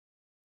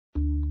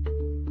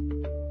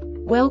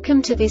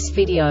Welcome to this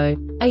video.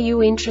 Are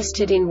you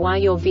interested in why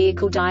your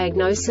vehicle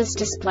diagnosis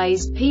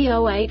displays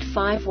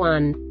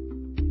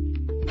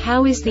P0851?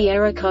 How is the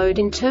error code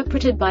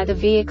interpreted by the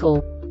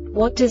vehicle?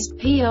 What does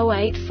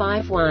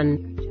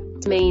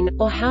P0851 mean,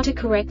 or how to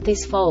correct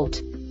this fault?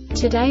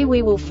 Today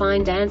we will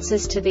find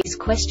answers to these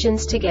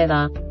questions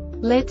together.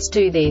 Let's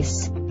do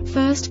this.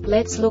 First,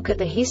 let's look at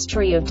the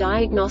history of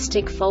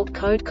diagnostic fault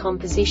code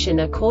composition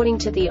according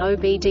to the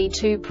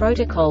OBD2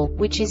 protocol,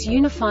 which is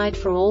unified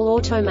for all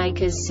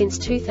automakers since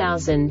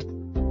 2000.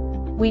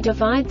 We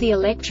divide the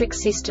electric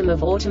system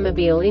of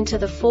automobile into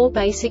the four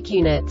basic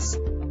units: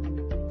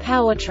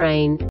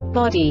 powertrain,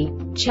 body,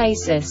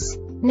 chassis,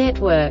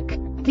 network.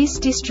 This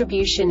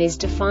distribution is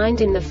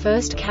defined in the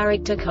first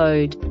character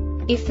code.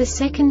 If the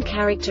second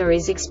character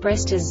is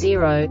expressed as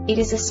 0, it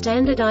is a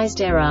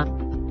standardized error.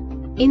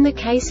 In the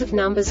case of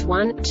numbers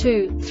 1,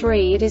 2,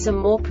 3, it is a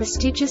more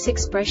prestigious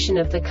expression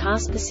of the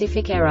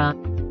car-specific error.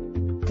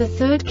 The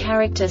third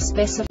character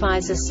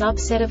specifies a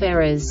subset of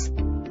errors.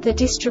 The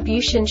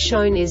distribution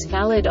shown is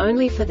valid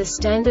only for the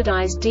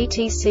standardized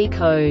DTC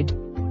code.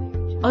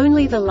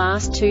 Only the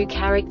last two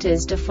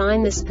characters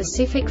define the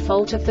specific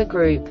fault of the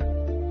group.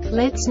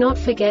 Let's not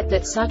forget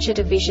that such a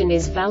division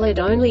is valid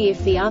only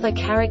if the other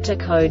character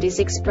code is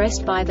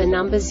expressed by the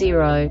number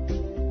 0.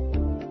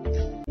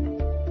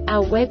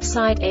 Our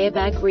website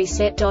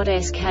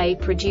airbagreset.sk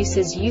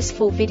produces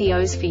useful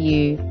videos for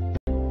you.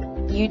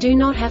 You do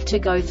not have to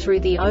go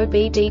through the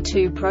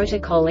OBD2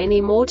 protocol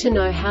anymore to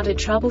know how to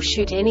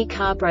troubleshoot any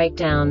car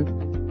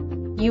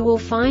breakdown. You will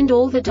find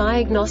all the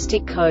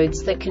diagnostic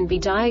codes that can be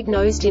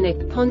diagnosed in a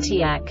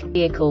Pontiac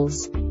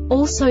vehicles.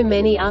 Also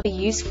many other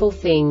useful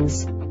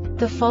things.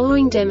 The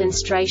following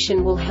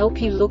demonstration will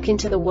help you look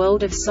into the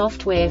world of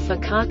software for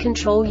car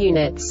control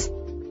units.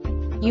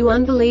 You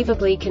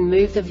unbelievably can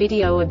move the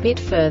video a bit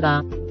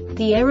further.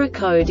 The error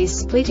code is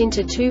split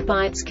into 2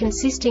 bytes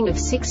consisting of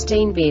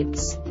 16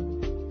 bits.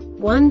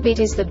 1 bit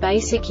is the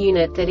basic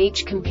unit that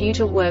each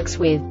computer works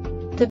with.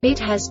 The bit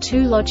has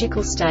 2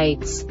 logical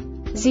states: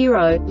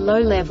 0, low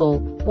level,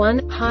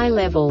 1, high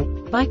level.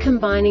 By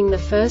combining the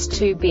first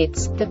 2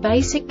 bits, the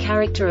basic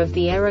character of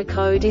the error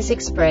code is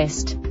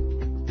expressed.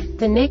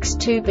 The next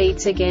 2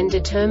 beats again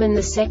determine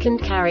the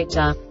second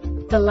character.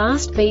 The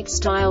last beat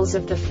styles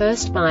of the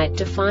first byte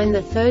define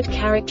the third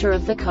character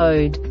of the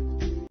code.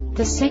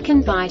 The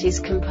second byte is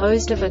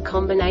composed of a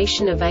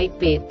combination of 8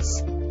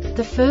 bits.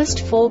 The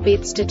first 4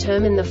 bits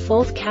determine the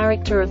fourth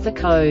character of the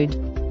code.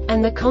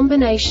 And the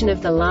combination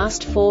of the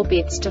last 4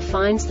 bits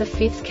defines the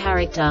fifth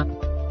character.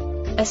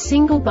 A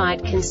single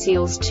byte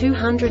conceals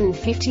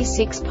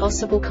 256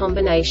 possible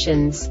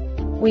combinations.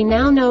 We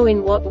now know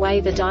in what way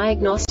the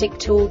diagnostic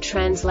tool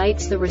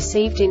translates the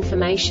received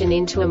information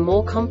into a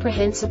more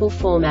comprehensible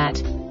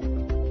format.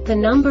 The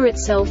number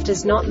itself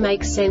does not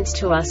make sense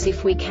to us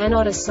if we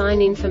cannot assign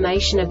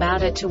information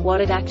about it to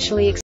what it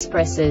actually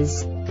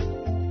expresses.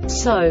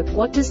 So,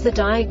 what does the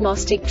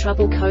Diagnostic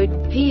Trouble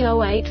Code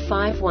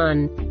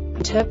P0851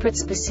 interpret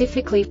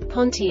specifically for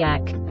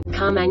Pontiac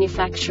car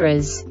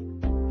manufacturers?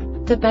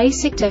 The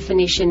basic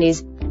definition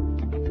is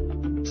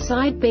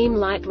side beam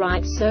light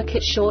right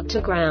circuit short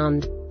to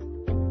ground.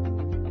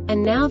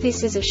 And now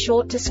this is a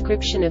short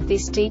description of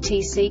this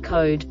DTC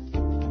code.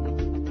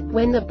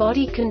 When the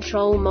body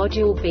control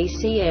module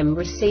BCM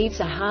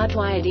receives a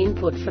hardwired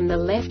input from the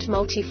left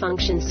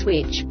multifunction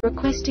switch,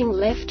 requesting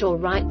left or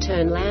right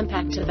turn lamp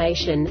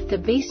activation, the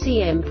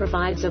BCM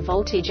provides a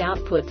voltage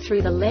output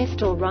through the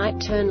left or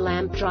right turn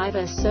lamp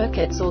driver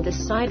circuits or the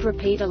side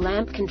repeater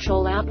lamp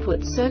control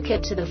output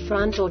circuit to the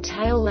front or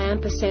tail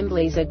lamp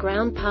assemblies. A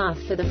ground path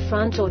for the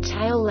front or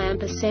tail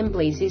lamp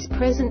assemblies is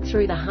present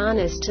through the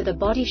harness to the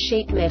body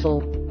sheet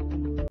metal.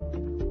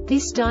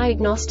 This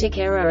diagnostic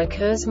error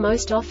occurs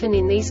most often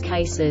in these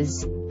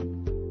cases: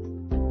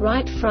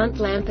 right front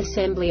lamp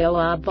assembly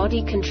OR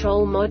body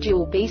control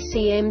module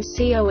BCM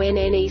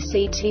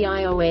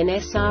CONNECTION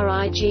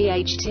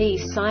SRIGHT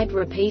side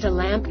repeater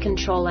lamp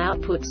control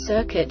output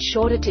circuit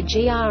shorted to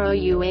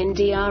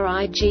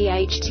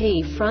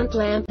GROUNDRIGHT front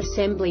lamp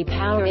assembly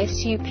power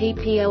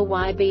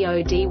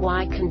SUPPLYBODY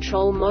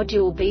control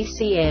module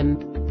BCM.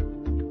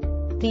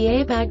 The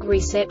Airbag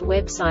Reset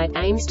website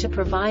aims to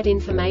provide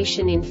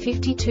information in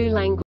 52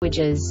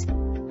 languages.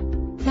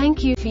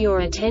 Thank you for your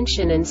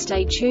attention and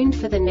stay tuned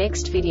for the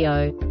next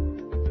video.